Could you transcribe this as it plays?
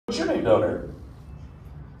What's your name down there?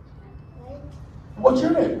 What's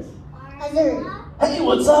your name? Azur. Hey,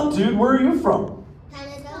 what's up, dude? Where are you from?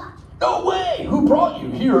 Canada. No way! Who brought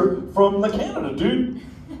you here from the Canada, dude?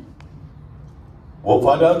 We'll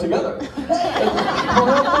find out together. Hey,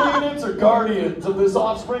 guardians or guardians of this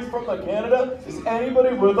offspring from the Canada? Is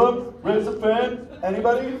anybody with them? Raise a fan.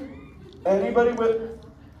 Anybody? Anybody with?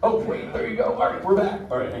 Oh, wait, there you go. All right, we're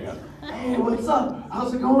back. All right, hang on. Hey, what's up?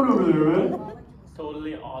 How's it going over there, man?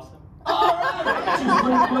 Totally awesome. All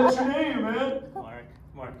right, what's your name, man?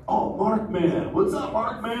 Mark. Oh, Mark, man. What's up,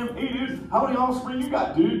 Mark, man? Hey, dude, how many offspring you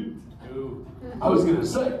got, dude? 2. I was gonna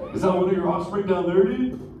say, is that one of your offspring down there,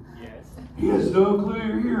 dude? Yes. He has no clue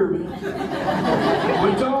you're here, man.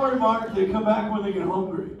 But don't worry, Mark, they come back when they get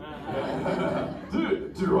hungry.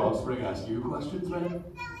 Dude, do your offspring ask you questions, man?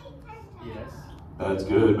 Yes. That's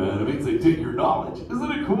good, man. It means they dig your knowledge.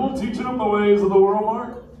 Isn't it cool teaching them the ways of the world,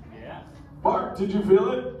 Mark? Yeah. Mark, did you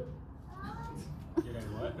feel it? Did I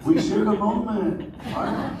what? We shared a moment,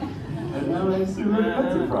 Mark. And now I see where it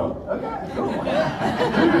comes from. Okay, cool. Dude,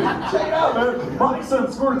 check it out, man. My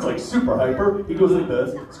son Squirt's like super hyper. He goes like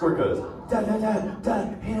this. Squirt goes, Dad, hey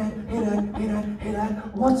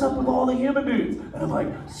dad, what's up with all the human dudes? And I'm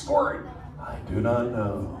like, Squirt, I do not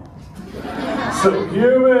know. So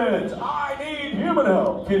humans, I need human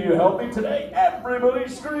help. Can you help me today? Everybody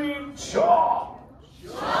scream, Shaw!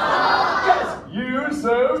 Shaw! Yes, you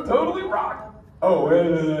so totally rock. Oh, wait a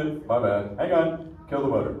minute. My bad. Hang on. Kill the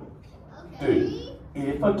motor. Dude,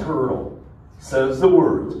 if a turtle says the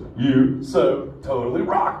words, you so totally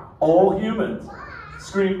rock, all humans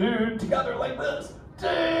scream dude together like this.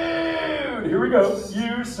 Dude! Here we go.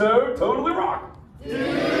 You so totally rock. Dude!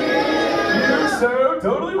 You so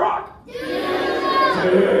totally rock. Dude!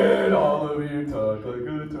 Dude, all of you talk like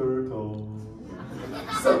a turtle.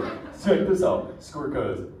 So, check this out. Squirt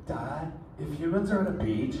goes, Dad, if humans are on a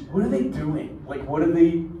beach, what are they doing? Like, what do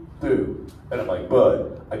they do? And I'm like,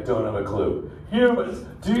 Bud, I don't have a clue. Humans,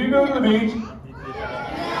 do you go to the beach?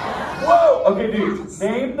 Whoa! Okay, dude,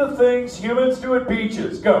 name the things humans do at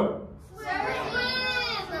beaches. Go.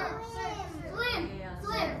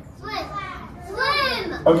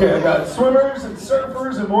 Swim. Okay, I got swimmers and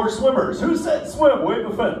surfers and more swimmers. Who said swim? Wave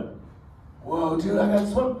a fin. Whoa, dude, I got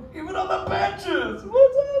swim even on the benches.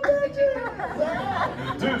 What's up,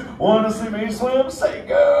 benches? Dude, want to see me swim? Say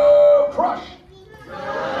go, crush.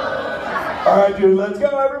 All right, dude, let's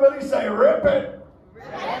go. Everybody say rip it. Rip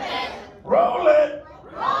it. Roll it.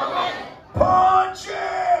 Roll it. Punch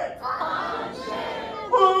it. Punch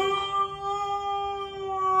it. Ooh,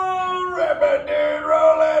 rip it, dude.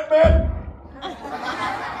 Roll it, man.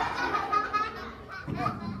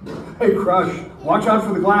 Hey, Crush, watch out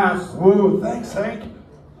for the glass. Whoa, thanks, Hank.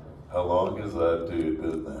 How long has that dude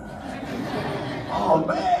been there? Oh,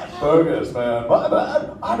 man. Bogus, man. My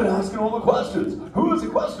bad. I've been asking all the questions. Who has a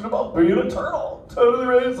question about being a turtle? Totally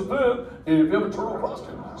raise the fin if you have a turtle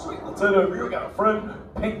question. Sweet, let's head over here. We got a friend,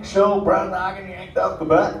 pink shell, brown noggin yanked out the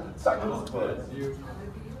back. Let's talk to this bud.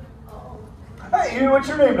 Hey, you, what's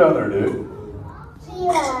your name down there, dude?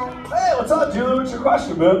 Sheila. Hey, what's up, Julie? What's your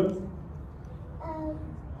question, man?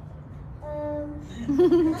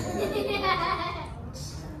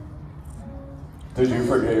 Did you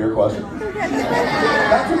forget your question?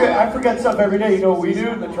 That's okay. I forget stuff every day. You know what we do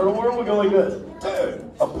in the turtle world? We go like this.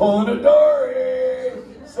 Dude, I'm pulling a dory.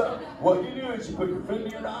 So what you do is you put your fin to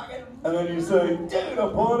your noggin, and then you say, dude,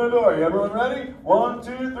 I'm pulling a dory. Everyone ready? 1,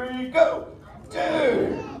 2, 3, go.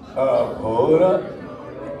 Dude, I'm pulling up.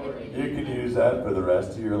 You can use that for the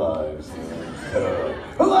rest of your lives.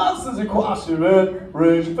 Who else has a question, man?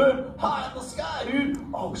 Raise your fin high in the sky, dude.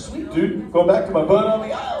 Oh, sweet, dude. Going back to my bud on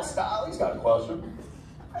the aisle style. He's got a question.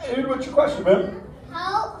 Hey, dude, what's your question, man?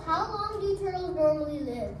 How long do turtles normally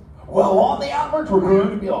live? Well, on the average, we're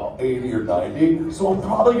going to be all 80 or 90, so I'm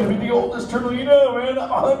probably going to be the oldest turtle you know, man. I'm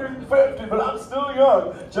 150, but I'm still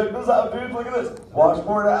young. Check this out, dude. Look at this.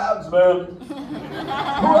 Washboard abs, man. Who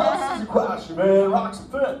else has a question, man? Rocks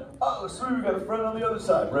and fin. Oh, sweet. We got a friend on the other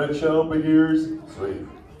side. Red shell, big ears. Sweet.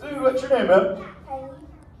 Dude, what's your name, man?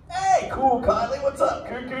 Hey, cool, Kylie. What's up?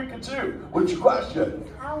 Cuckoo. What's your question?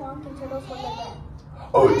 How long can turtles live like that?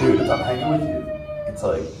 Oh, dude, if I'm hanging with you, it's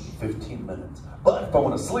like 15 minutes. But if I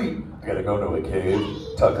want to sleep, I gotta go to a cave,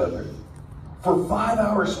 tuck under, for 5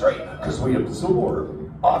 hours straight, because we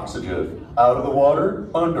absorb oxygen out of the water,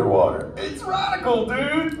 underwater. It's radical,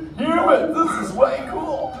 dude. Humans, this is way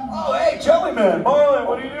cool. Oh, hey, Jellyman, Marlon,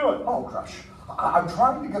 what are you doing? Oh, Crush, I'm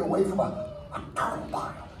trying to get away from a turtle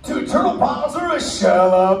pile. Dude, turtle piles are a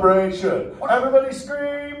celebration. Everybody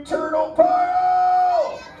scream, turtle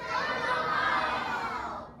pile!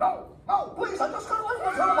 No, please, I just got away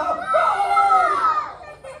from a turtle pile. No!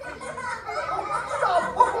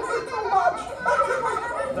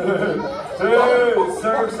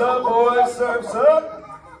 Surf's up, boys, surf's up.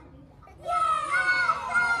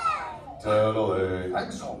 Totally.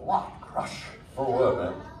 Thanks a lot, Crush. For what,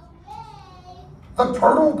 man? The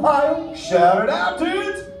turtle pile? Shout it out,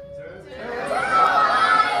 dudes!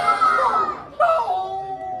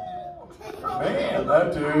 Man,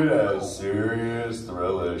 that dude has serious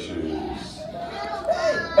thrill issues.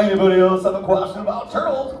 Hey, anybody else have a question about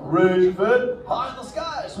turtles? Raise your foot high in the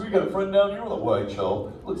sky. So we got a friend down here with a white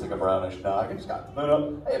shell. Looks like a brownish noggin. Just got the foot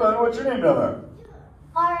up. Hey, buddy, what's your name down there?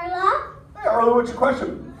 Arla, Hey, Arlo, what's your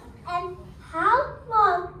question? and how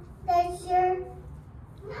long does your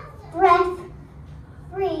breath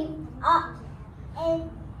breathe up in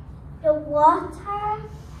the water?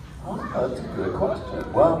 Oh, that's a good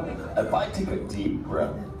question. Well, if I take a deep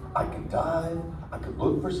breath, I can dive, I can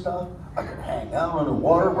look for stuff, I can hang out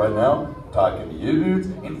underwater right now, talking to you dudes.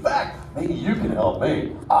 In fact, maybe you can help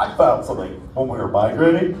me. I found something when we were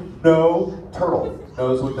migrating. No turtle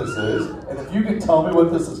knows what this is, and if you can tell me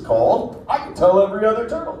what this is called, I can tell every other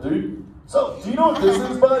turtle, dude. So, do you know what this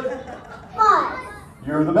is, bud? Buzz.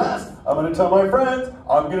 You're the best. I'm gonna tell my friends.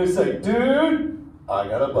 I'm gonna say, dude, I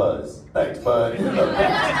got a buzz. Thanks, bud. You're the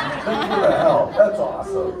best. Thank you for the help. That's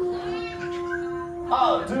awesome.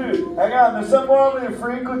 Oh, dude, hang on. There's something wrong with your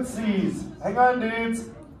frequencies. Hang on, dudes.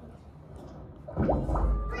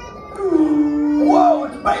 Whoa,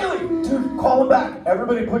 it's Bailey. Dude, call him back.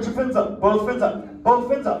 Everybody put your fins up. Both fins up. Both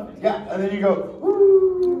fins up. Yeah, and then you go,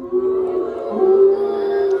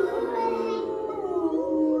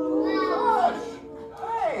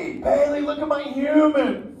 hey, Bailey, look at my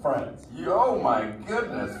human friends. Yo, my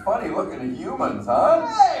goodness, funny looking humans, huh?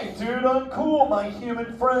 Hey, dude, I'm cool. My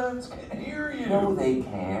human friends can hear you. No, they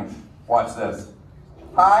can't. Watch this.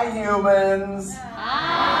 Hi, humans.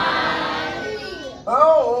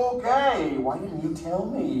 Oh, okay. Why didn't you tell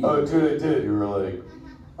me? Oh, dude, I did. You were like,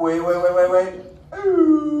 Wait. yep,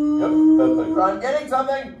 that thing. I'm getting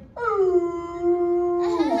something.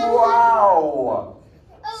 Wow.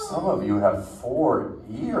 Some of you have 4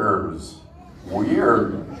 ears.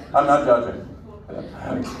 Weird. I'm not judging.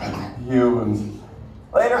 Humans.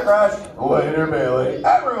 Later, Crush. Later, Bailey.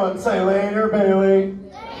 Everyone say later, Bailey.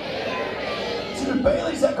 Dude,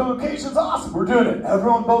 Bailey's echolocation's awesome. We're doing it.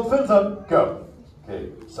 Everyone, both fins up. Go.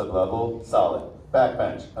 Okay, sub-level, solid.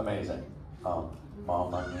 Backbench, amazing. Mom,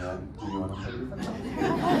 let me in. Do you want to take your fins up?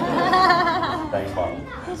 Thanks, Mom.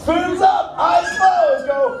 Fins up, eyes closed,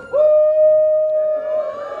 go. Woo!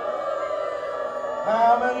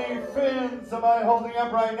 How many fins am I holding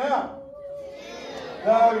up right now?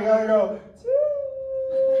 No, you gotta go.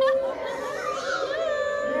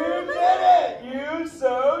 You did it! You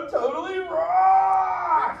so totally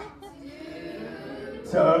rock!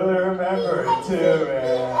 Totally remember it too,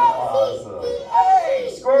 man. Awesome.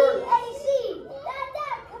 Hey, Squirt!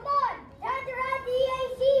 Dad, come on. Time to ride the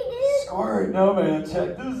AC, dude. Squirt, no man, check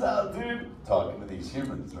this out, dude. Talking to these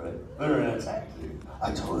humans, right? They're in a tank, dude.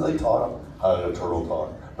 I totally taught them how to turtle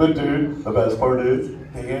talk. But dude, the best part is,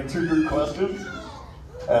 they answered your questions,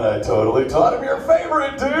 and I totally taught them your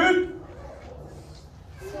favorite, dude.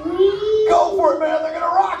 Sweet. Go for it, man, they're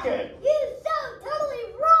gonna rock it. You so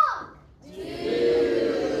totally rock.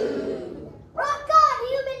 Rock on,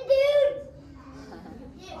 human dude.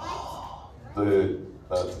 Dude,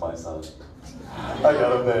 that's my son. I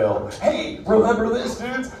got a veil. Hey, remember this,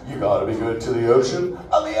 dudes? You gotta be good to the ocean,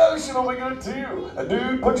 and the ocean will be good too. And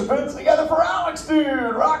dude, put your fins together for Alex,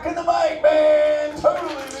 dude. Rocking the mic, man.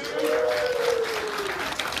 Totally,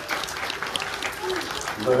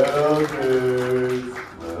 dude.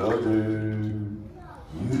 Little dude.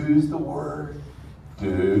 Use the word,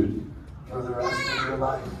 dude, for the rest of your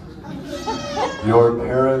life. Your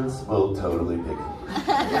parents will totally dig it.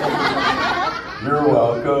 You're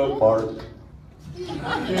welcome, Mark. Dude,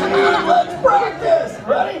 let's practice!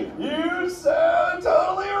 Ready? You so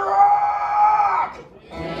totally rock!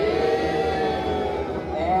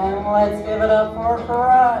 And let's give it up for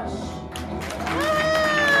Crush.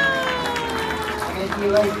 If you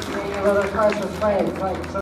like to see a little Crush's face, like